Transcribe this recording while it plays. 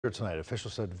Tonight,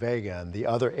 officials said Vega and the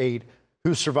other 8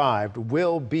 who survived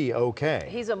will be okay.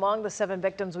 He's among the 7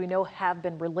 victims we know have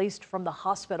been released from the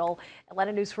hospital.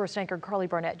 Atlanta News First anchor Carly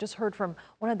Barnett just heard from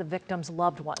one of the victims'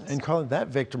 loved ones. And Carly, that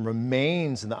victim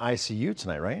remains in the ICU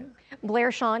tonight, right?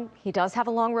 Blair, Sean, he does have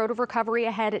a long road of recovery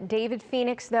ahead. David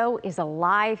Phoenix, though, is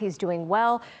alive. He's doing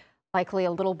well, likely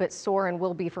a little bit sore, and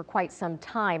will be for quite some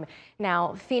time.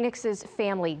 Now, Phoenix's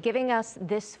family giving us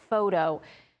this photo,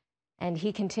 and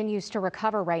he continues to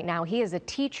recover right now. He is a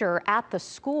teacher at the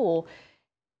school.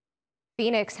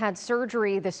 Phoenix had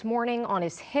surgery this morning on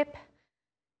his hip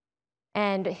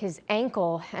and his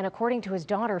ankle, and according to his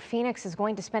daughter, Phoenix is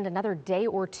going to spend another day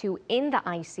or 2 in the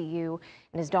ICU,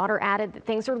 and his daughter added that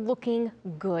things are looking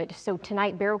good. So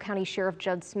tonight, Barrow County Sheriff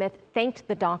Judd Smith thanked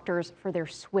the doctors for their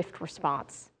swift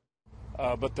response.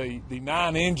 But the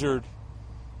 9 injured,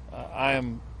 I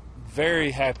am very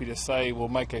happy to say will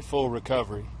make a full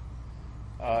recovery.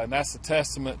 And that's a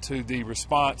testament to the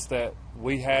response that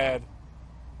we had,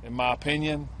 in my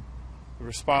opinion, the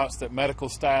response that medical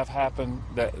staff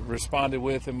responded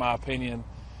with, in my opinion,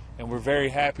 and we're very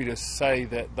happy to say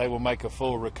that they will make a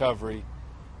full recovery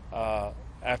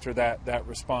after that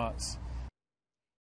response.